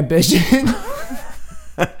have no ambition.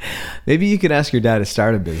 Maybe you could ask your dad to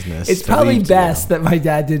start a business. It's to probably leave to best you. that my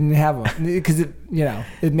dad didn't have one because it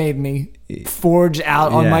made me forge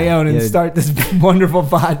out on my own and yeah. start this wonderful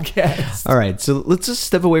podcast. All right, so let's just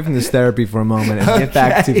step away from this therapy for a moment and get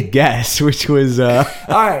back to Okay. guess, which was All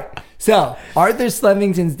right. So Arthur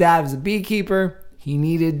Slemington's dad was a beekeeper. He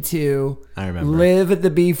needed to I remember. live at the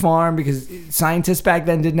bee farm because scientists back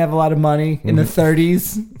then didn't have a lot of money in the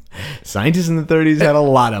 30s. scientists in the 30s had a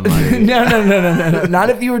lot of money. No.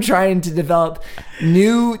 Not if you were trying to develop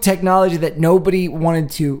new technology that nobody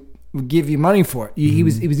wanted to give you money for. He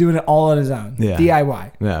was doing it all on his own. Yeah.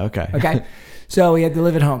 DIY. Yeah, okay. Okay. So he had to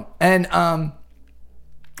live at home. And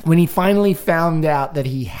when he finally found out that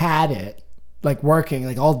he had it, like working,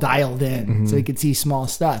 like all dialed in, so he could see small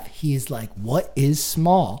stuff, he's like, what is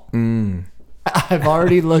small? I've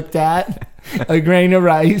already looked at a grain of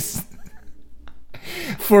rice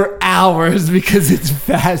for hours because it's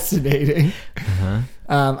fascinating.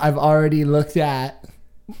 I've already looked at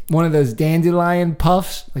one of those dandelion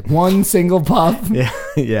puffs, like one single puff Yeah,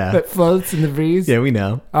 yeah. that floats in the breeze. Yeah, we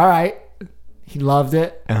know. All right. He loved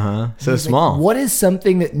it. So He's like, small. what is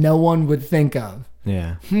something that no one would think of?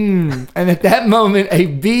 Yeah. And at that moment, a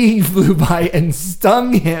bee flew by and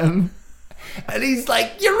stung him. And he's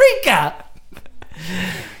like, Eureka!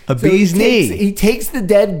 A So bee's knee. He takes the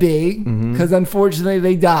dead bee, because unfortunately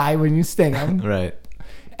they die when you sting them. Right.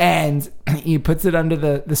 And he puts it under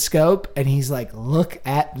the scope, and he's like, look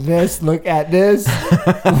at this, look at this.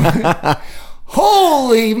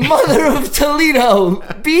 Holy mother of Toledo,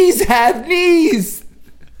 bees have knees.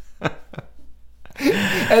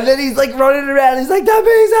 And then he's like running around. He's like, the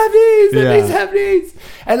bees have knees, the Yeah. bees have knees.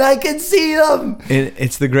 And I can see them.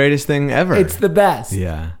 It's the greatest thing ever. It's the best.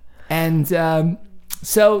 Yeah. And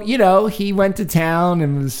so, he went to town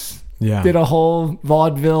and Yeah. did a whole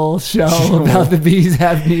vaudeville show about the bees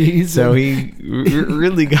have knees. So and he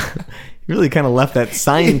really kind of left that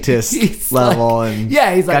scientist he's level like- and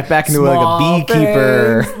he's got like, back into like a "Small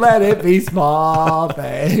beekeeper. things, let it be small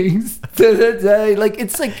things. Like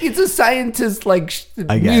it's a scientist I get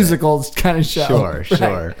it. musical kind of show. Sure, Right.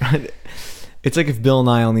 sure. It's like if Bill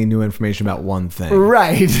Nye only knew information about one thing.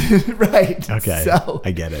 Right. Right. Okay. So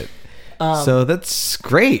I get it. So that's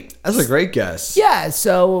great. That's a great guess. yeah,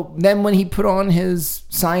 so then when he put on his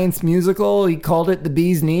science musical, he called it The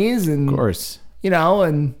Bee's Knees, and Of course. and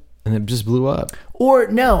And it just blew up. or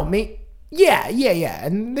no, yeah,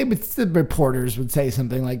 and the reporters would say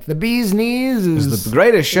something like The Bee's Knees is It's the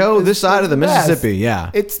greatest show it's this side of the best. Mississippi.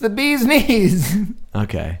 Yeah. It's The Bee's Knees.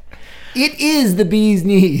 Okay. It is The Bee's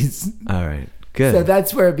Knees. All right. Good. So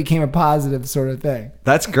that's where it became a positive sort of thing.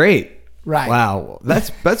 That's great. Right. Wow.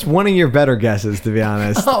 That's one of your better guesses, to be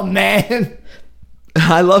honest. Oh man.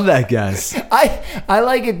 I love that guess. I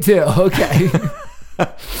like it too. Okay.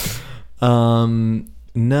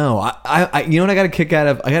 No, I you know what I got a kick out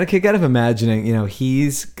of? I got a kick out of imagining,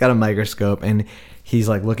 he's got a microscope and he's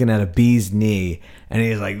like looking at a bee's knee and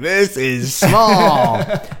he's like, this is small.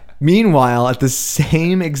 Meanwhile, at the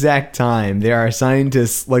same exact time, there are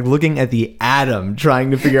scientists like looking at the atom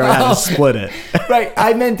trying to figure out how to split it. Right.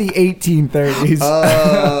 I meant the 1830s.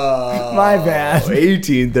 Oh, My bad.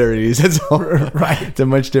 1830s. That's all Right. It's a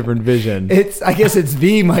much different vision. I guess it's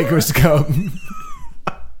the microscope.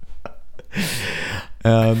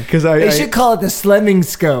 Because They should call it the Slemming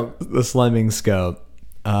scope. the Slemming scope.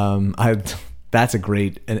 That's a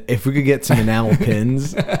great. And if we could get some enamel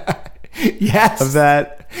pins Yes. of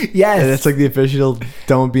that, Yes. and it's like the official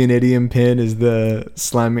 "Don't be an idiom" pin is the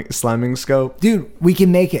Slemming scope. Dude, we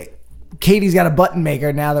can make it. Katie's got a button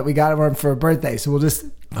maker now that we got her for her birthday, so we'll just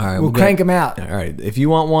All right, we'll crank them out. All right, if you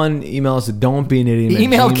want one, email us at don'tbeanidiom@gmail.com.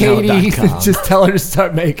 Email Katie. Just tell her to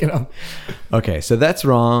start making them. Okay, so that's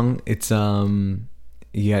wrong. It's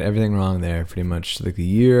you got everything wrong there, pretty much. Like the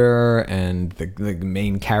year and the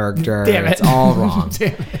main character. Damn it. It's all wrong.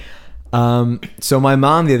 Damn it. So my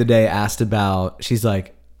mom the other day asked about. She's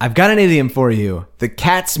like, "I've got an idiom for you. The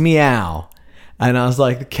cat's meow." And I was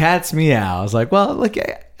like, "The cat's meow." I was like, "Well, like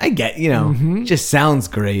I get, it just sounds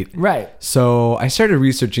great." Right. So I started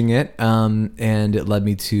researching it, and it led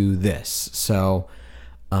me to this. So,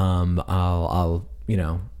 I'll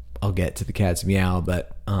I'll get to the cat's meow,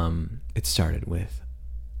 but it started with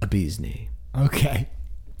a bee's knee. Okay.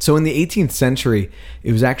 So in the 18th century,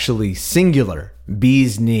 it was actually singular,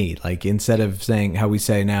 bee's knee. Like instead of saying how we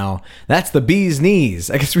say now, that's the bee's knees.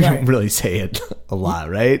 I guess we don't really say it a lot,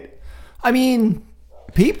 right? I mean,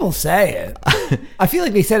 people say it. I feel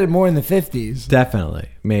like they said it more in the 50s. Definitely.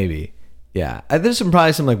 Maybe. Yeah. There's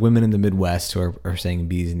probably some like women in the Midwest who are saying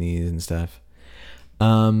bee's knees and stuff.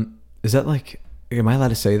 Is that like, am I allowed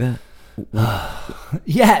to say that?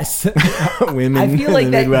 Yes. Women I feel like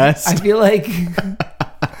in the Midwest. I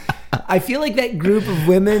feel like that group of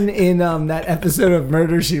women in that episode of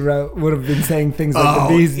Murder, She Wrote would have been saying things like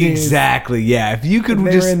the bee's knees. Exactly. Yeah. If you could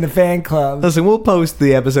They just were in the fan club. listen, we'll post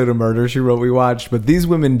the episode of Murder, She Wrote we watched, but these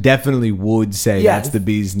women definitely would say Yes. that's the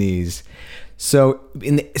bee's knees. So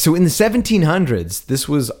in the 1700s, this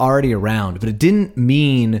was already around, but it didn't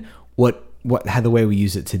mean how the way we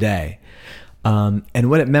use it today. And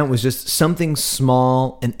what it meant was just something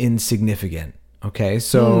small and insignificant. Okay,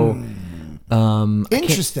 so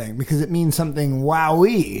Interesting, because it means something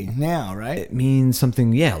wowie now, right? it means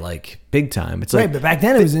something, yeah, like big time. It's Right, like but back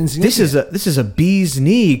then it was insignificant. this is a bee's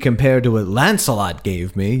knee compared to what Lancelot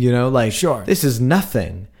gave me. You know, like Sure. this is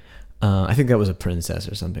nothing. I think that was a princess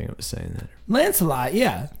or something that was saying that. Lancelot,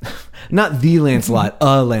 yeah. Not the Lancelot,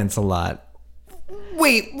 a Lancelot.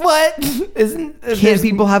 Wait, what? Isn't Can't there's-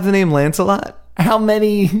 people have the name Lancelot? How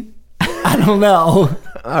many? I don't know.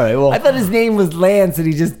 All right, well, I thought his name was Lance and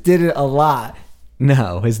he just did it a lot.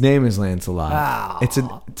 no, his name is Lancelot.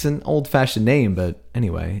 Oh. It's an old fashioned name, but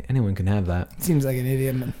anyway, anyone can have that. Seems like an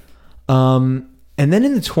idiom. And then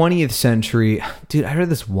in the 20th century, dude, I read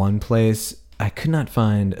this one place. I could not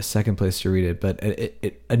find a second place to read it, but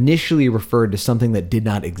it initially referred to something that did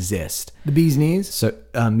not exist. The bee's knees? So,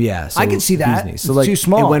 yeah. So I can see that. Disney. It's So, like, too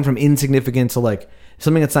small. It went from insignificant to like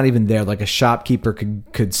something that's not even there. Like a shopkeeper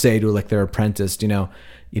could say to like their apprentice,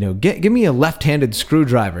 give me a left-handed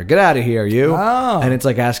screwdriver. Get out of here, you. Oh. And it's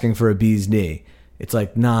like asking for a bee's knee. It's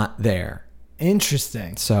like not there.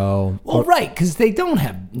 Interesting. So, Well, right, because they don't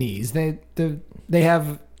have knees. They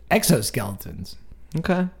have exoskeletons,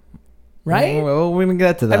 okay. right? Well, we can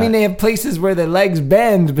get to that. I mean, they have places where their legs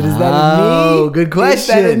bend, but is that a Oh, knee? good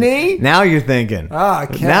question. Is that a knee? Now you're thinking. Oh,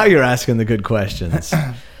 okay. Now you're asking the good questions.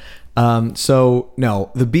 So,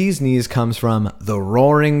 no, the bee's knees comes from the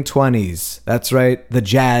Roaring 20s. That's right, the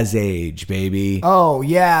Jazz Age, baby. Oh,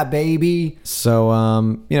 yeah, baby. So,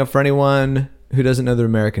 for anyone who doesn't know their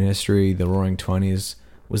American history, the Roaring 20s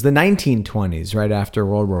was the 1920s, right after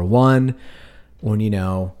World War I, when,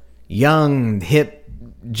 young, hip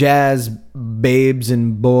jazz babes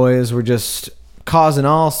and boys were just causing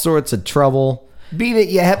all sorts of trouble, Beat it,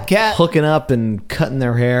 you hep cat. hooking up and cutting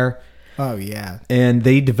their hair. Oh, yeah. And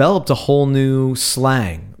they developed a whole new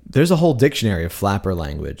slang. There's a whole dictionary of flapper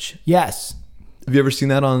language. Yes. Have you ever seen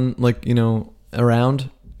that on, around?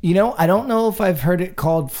 I don't know if I've heard it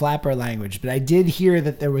called flapper language, but I did hear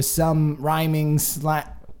that there was some rhyming slang.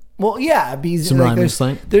 Well, yeah, bees. Some rhyming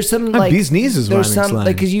slang? There's some bees knees is there's rhyming some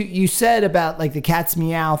slang. because you said about like the cat's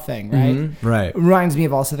meow thing, right? Mhm, right. Reminds me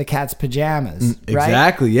of also the cat's pajamas, right?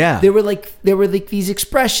 Exactly, yeah. There were like these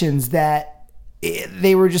expressions that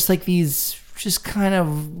they were just like these just kind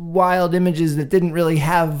of wild images that didn't really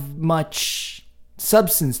have much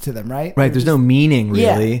substance to them, right? Right, there's no meaning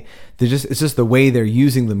Yeah. really. It's just the way they're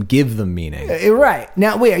using them give them meaning. Right.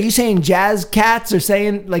 Now, wait, are you saying jazz cats are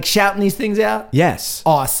saying, like, shouting these things out? Yes.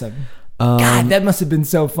 Awesome. God, that must have been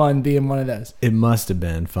so fun being one of those. It must have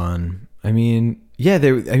been fun. I mean, yeah, in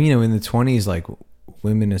the 20s, like,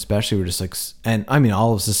 women especially were just like, and I mean,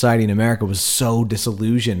 all of society in America was so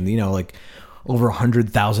disillusioned, like over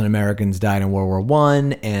 100,000 Americans died in World War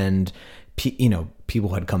I, and,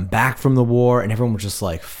 people had come back from the war, and everyone was just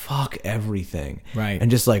like, fuck everything. Right. And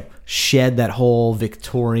just like shed that whole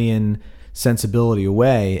Victorian sensibility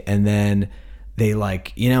away. And then they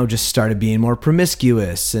just started being more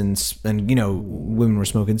promiscuous and women were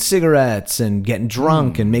smoking cigarettes and getting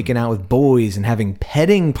drunk and making out with boys and having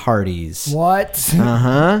petting parties. What?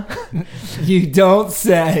 Uh-huh. You don't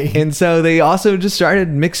say. And so they also just started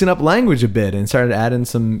mixing up language a bit and started adding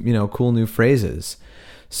some, cool new phrases.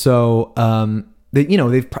 So,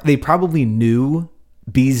 they probably knew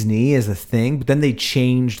bee's knee as a thing, but then they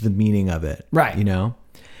changed the meaning of it. Right.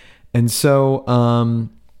 And so,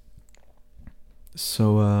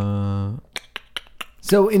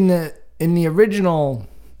 So in the original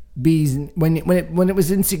bees, when it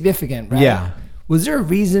was insignificant, right? Yeah. Was there a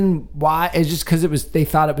reason why? It's just because they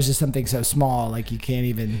thought it was just something so small, like you can't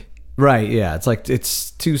even. right. Yeah. It's like,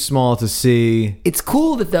 it's too small to see. It's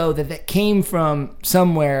cool that came from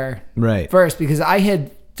somewhere Right. first, because I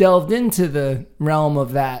had delved into the realm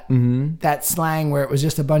of that that slang where it was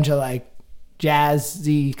just a bunch of like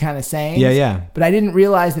jazzy kind of sayings. Yeah. But I didn't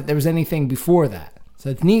realize that there was anything before that. So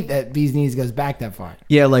it's neat that Bee's Knees goes back that far.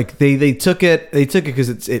 Yeah, like they took it because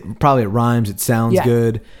it rhymes, it sounds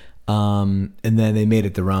good, and then they made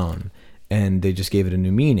it their own, and they just gave it a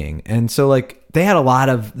new meaning. And so like there's a lot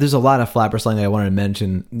of flapper slang that I wanted to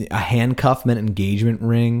mention. A handcuff meant engagement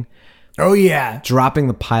ring. Oh yeah. Dropping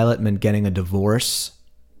the pilot meant getting a divorce.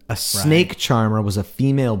 A snake charmer was a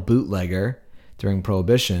female bootlegger during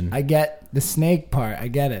Prohibition. I get the snake part. I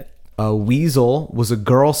get it. A weasel was a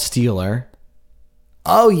girl stealer.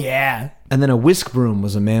 Oh yeah. And then a whisk broom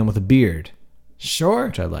was a man with a beard. Sure.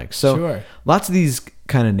 Which I like. So lots of these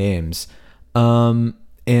kind of names. And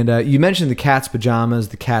you mentioned the cat's pajamas,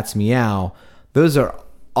 the cat's meow. Those are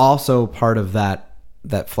also part of that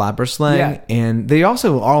flapper slang. Yeah. And they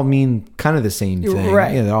also all mean kind of the same thing.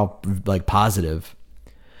 Right. Yeah, they're all like positive.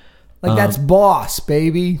 Like that's boss,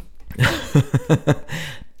 baby.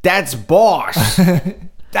 That's boss.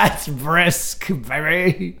 That's brisk,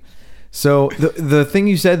 baby. So the thing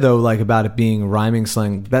you said though, like about it being rhyming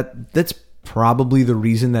slang, that's probably the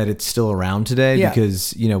reason that it's still around today. Yeah.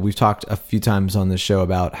 Because we've talked a few times on the show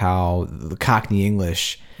about how the Cockney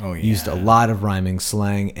English used a lot of rhyming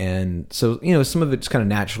slang, and so some of it just kind of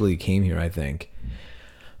naturally came here, I think.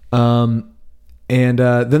 And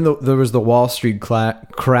then there was the Wall Street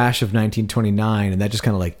crash of 1929, and that just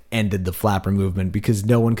kind of like ended the flapper movement because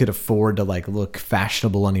no one could afford to like look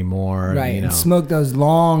fashionable anymore. Right, and smoke those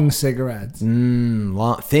long cigarettes. Thin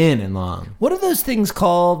and long. What are those things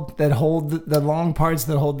called that hold the long parts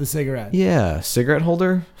that hold the cigarette? Yeah, cigarette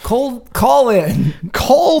holder? Call in.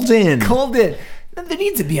 Called in. Called in. There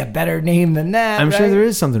needs to be a better name than that. I'm sure there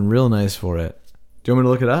is something real nice for it. Do you want me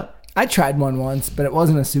to look it up? I tried one once, but it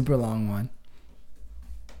wasn't a super long one.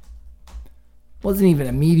 Wasn't even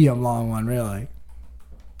a medium long one, really.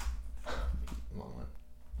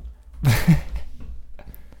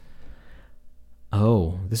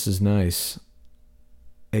 Oh, this is nice.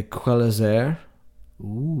 Equalizer.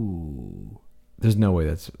 Ooh. There's no way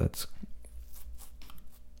that's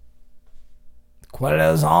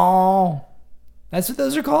Croissant. That's what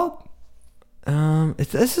those are called?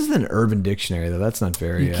 This is an Urban Dictionary though. That's not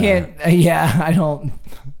very. You can't. I don't.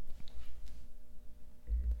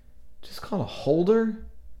 Just called a holder.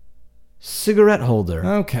 Cigarette holder.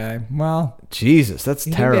 Okay, well, Jesus, that's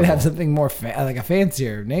terrible. They'd have something more like a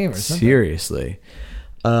fancier name or something. Seriously.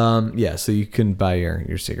 Yeah, so you couldn't buy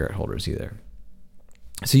your cigarette holders either.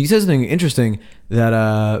 So you said something interesting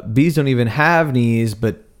that bees don't even have knees,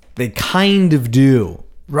 but they kind of do.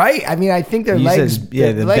 Right? I mean, I think their legs,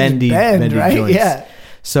 the legs bend, right? joints. Yeah.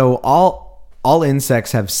 So all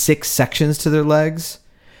insects have 6 sections to their legs,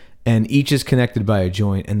 and each is connected by a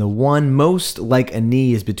joint. And the one most like a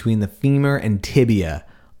knee is between the femur and tibia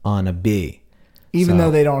on a bee. Even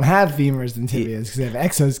though they don't have femurs and tibias because they have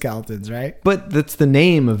exoskeletons, right? But that's the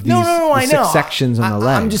name of these I know. 6 sections on the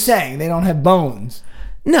legs. I'm just saying, they don't have bones.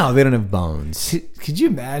 No, they don't have bones. Could you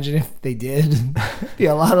imagine if they did? There'd be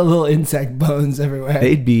a lot of little insect bones everywhere.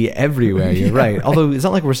 They'd be everywhere. You're right. Although it's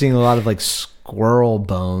not like we're seeing a lot of like squirrel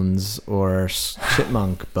bones or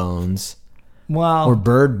chipmunk bones. Wow. Or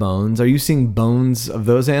bird bones. Are you seeing bones of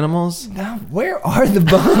those animals? Now, where are the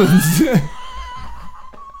bones?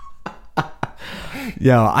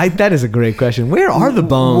 Yeah, that is a great question. Where are the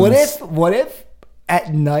bones? What if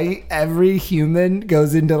at night every human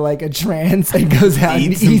goes into like a trance and goes out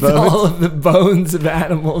and eats all of the bones of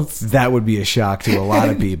animals? That would be a shock to a lot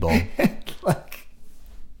of people.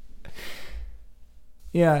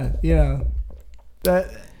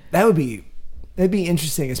 That'd be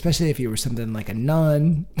interesting, especially if you were something like a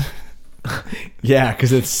nun. Yeah,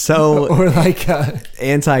 because it's so or like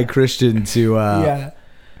anti-Christian to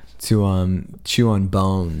chew on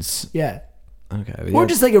bones. Yeah. Okay. Or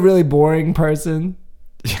just like a really boring person.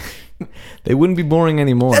 They wouldn't be boring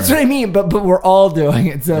anymore. That's what I mean, but we're all doing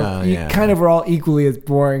it. So yeah. kind of we're all equally as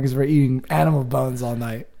boring because we're eating animal bones all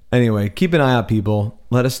night. Anyway, keep an eye out, people.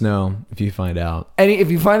 Let us know if you find out. If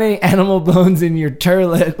you find any animal bones in your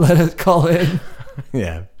turlet, let us call in.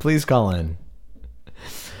 Yeah, please call in.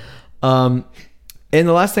 And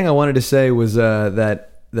the last thing I wanted to say was that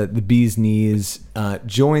the Bee's Knees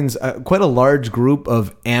joins quite a large group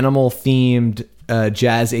of animal-themed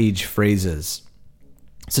jazz age phrases,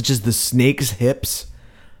 such as the snake's hips,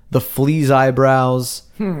 the flea's eyebrows,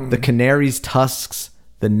 the canary's tusks,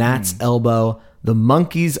 the gnat's elbow, the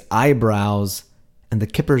monkey's eyebrows, and the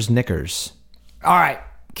kipper's knickers. All right.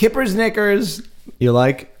 Kipper's knickers You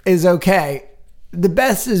like? is okay. the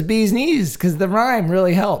best is bee's knees because the rhyme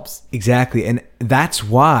really helps. Exactly. And that's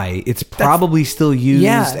why it's probably still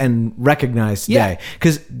used and recognized today.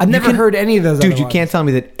 Because I've never heard any of those. Dude, you can't tell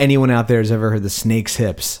me that anyone out there has ever heard the snake's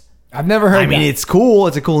hips. I've never heard. I mean, it's cool.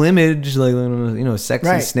 It's a cool image, like, you know,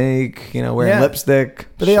 sexy snake, you know, wearing lipstick.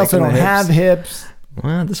 But they also don't have hips.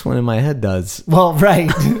 Well, this one in my head does. Well, right.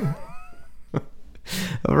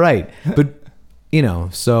 Right. But, you know,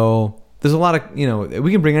 so there's a lot of, you know,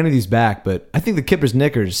 we can bring any of these back, but I think the Kippers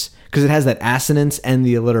Knickers, because it has that assonance and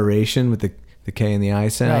the alliteration with the K and the I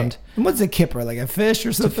sound. Right. And what's a kipper? Like a fish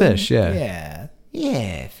or something? It's a fish, yeah. Yeah.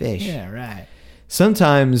 Yeah, fish. Yeah, right.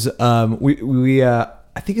 Sometimes we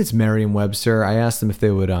I think it's Merriam-Webster. I asked them if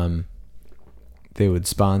they would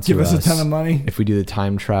sponsor Give us a ton of money if we do the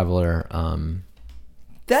time traveler.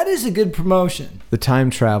 That is a good promotion. The time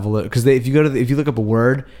traveler, because if you look up a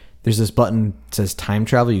word, there's this button that says time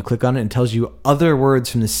travel. You click on it and it tells you other words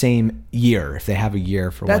from the same year if they have a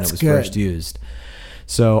year for when it was first used.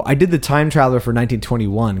 So I did the time traveler for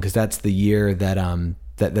 1921 because that's the year that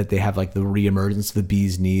that they have like the reemergence of the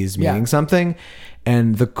bee's knees meaning something.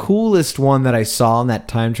 And the coolest one that I saw in that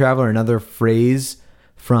time traveler, another phrase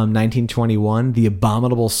from 1921, the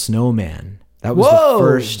abominable snowman. That was the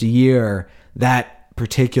first year that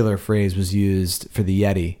particular phrase was used for the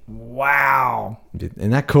Yeti. Wow.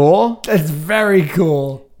 Isn't that cool? That's very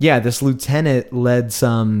cool. Yeah, this lieutenant led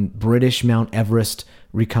some British Mount Everest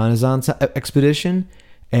reconnaissance expedition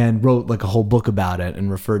and wrote like a whole book about it and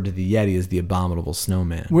referred to the Yeti as the abominable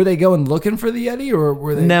snowman. Were they going looking for the Yeti or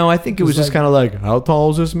were they? No, I think it was just kind of like, how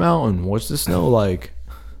tall is this mountain? What's the snow like?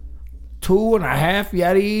 2.5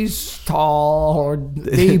 Yetis tall or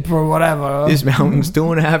deep or whatever. This mountain's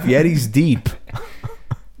 2.5 Yetis deep.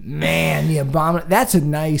 Man, the abominable.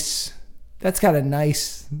 That's got a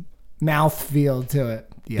nice mouth feel to it.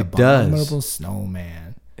 The abominable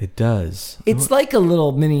snowman. It does. It's like a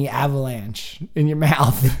little mini avalanche in your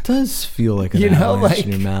mouth. It does feel like an avalanche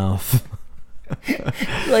in your mouth.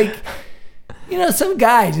 Like, you know, some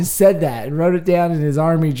guy just said that and wrote it down in his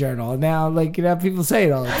army journal. And now, like, you know, people say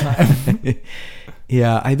it all the time.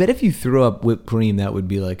 Yeah, I bet if you threw up whipped cream, that would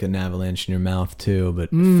be like an avalanche in your mouth too, but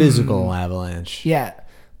physical avalanche. Yeah.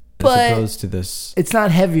 As opposed to this. It's not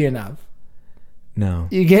heavy enough. No.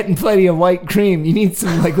 You're getting plenty of white cream. You need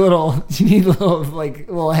some little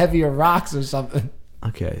heavier rocks or something.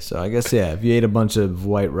 Okay, so I guess, yeah, if you ate a bunch of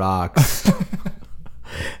white rocks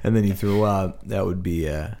and then you threw up, that would be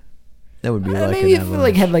like maybe if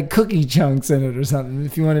it had like cookie chunks in it or something,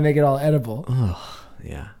 if you want to make it all edible. Oh,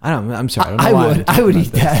 yeah. I'm sorry. I would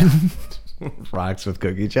eat that. Rocks with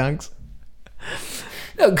cookie chunks?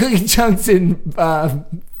 No, cookie chunks in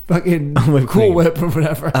fucking Cool Whip or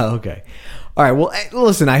whatever. Oh, okay. All right. Well,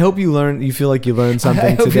 listen, I hope you feel like you learned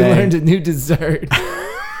something today. I hope you learned a new dessert.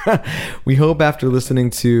 We hope after listening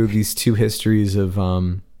to these two histories of,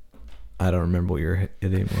 I don't remember what your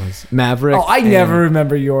name was. Maverick. Oh, I never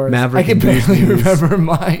remember yours. Maverick. I can barely remember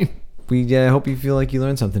mine. We hope you feel like you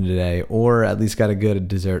learned something today or at least got a good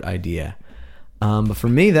dessert idea. But for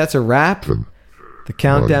me, that's a wrap. The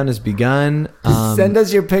countdown has begun. Send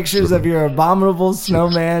us your pictures of your abominable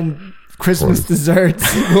snowman Christmas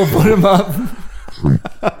desserts. We'll put them up.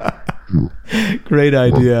 Great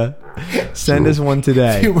idea. Send us one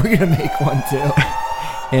today. Dude, we're going to make one too.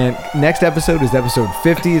 And next episode is episode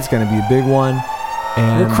 50. It's going to be a big one.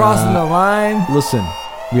 And we're crossing the line. Listen,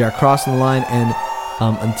 we are crossing the line. And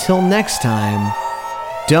until next time,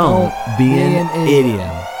 don't be an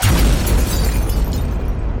idiot.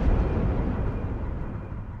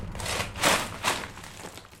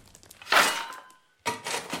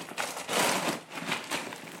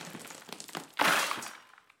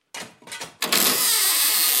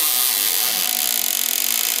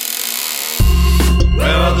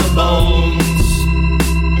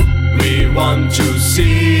 Want to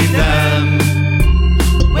see them.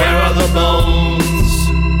 Where are the bones?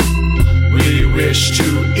 We wish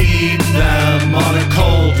to eat them on a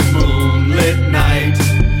cold moonlit night.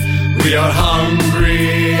 We are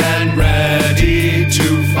hungry and ready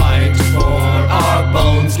to fight for our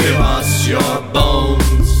bones. Give us your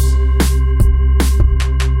bones.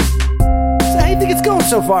 So how do you think it's going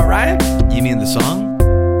so far, Ryan? You mean the song?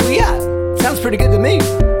 Well, yeah. Sounds pretty good to me.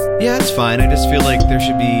 Yeah, it's fine. I just feel like there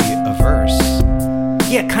should be a verse.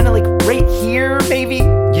 Yeah, kind of like right here, maybe?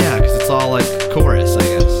 Yeah, because it's all like chorus, I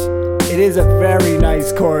guess. It is a very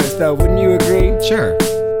nice chorus, though. Wouldn't you agree? Sure.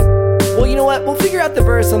 Well, you know what? We'll figure out the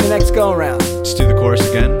verse on the next go-around. Just do the chorus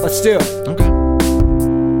again? Let's do it. Okay.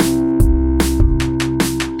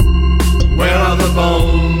 Where are the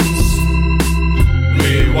bones?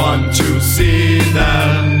 We want to see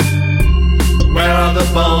them. Where are the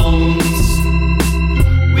bones?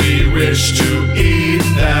 wish to eat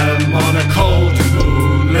them on a cold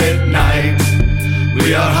moonlit night.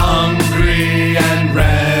 We are hungry and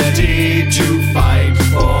ready to fight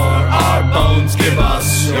for our bones. Give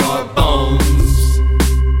us your bones.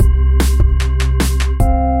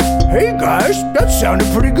 Hey guys, that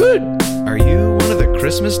sounded pretty good. Are you one of the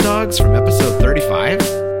Christmas dogs from episode 35?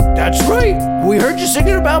 That's right. We heard you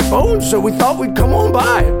singing about bones, so we thought we'd come on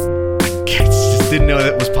by. I just didn't know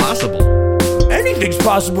that was possible. Anything's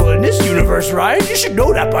possible in this universe, Ryan. You should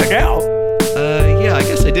know that by now. Yeah, I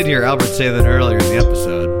guess I did hear Albert say that earlier in the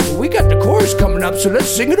episode. Well, we got the chorus coming up, so let's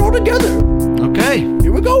sing it all together. Okay.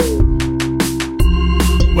 Here we go.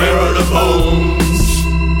 Where are the bones?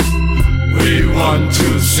 We want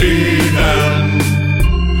to see them.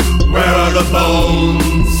 Where are the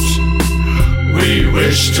bones? We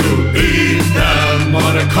wish to eat them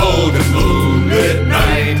on a cold and moonlit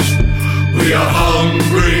night. We are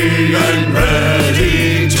hungry and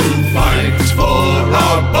ready to fight for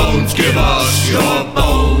our bones. Give us your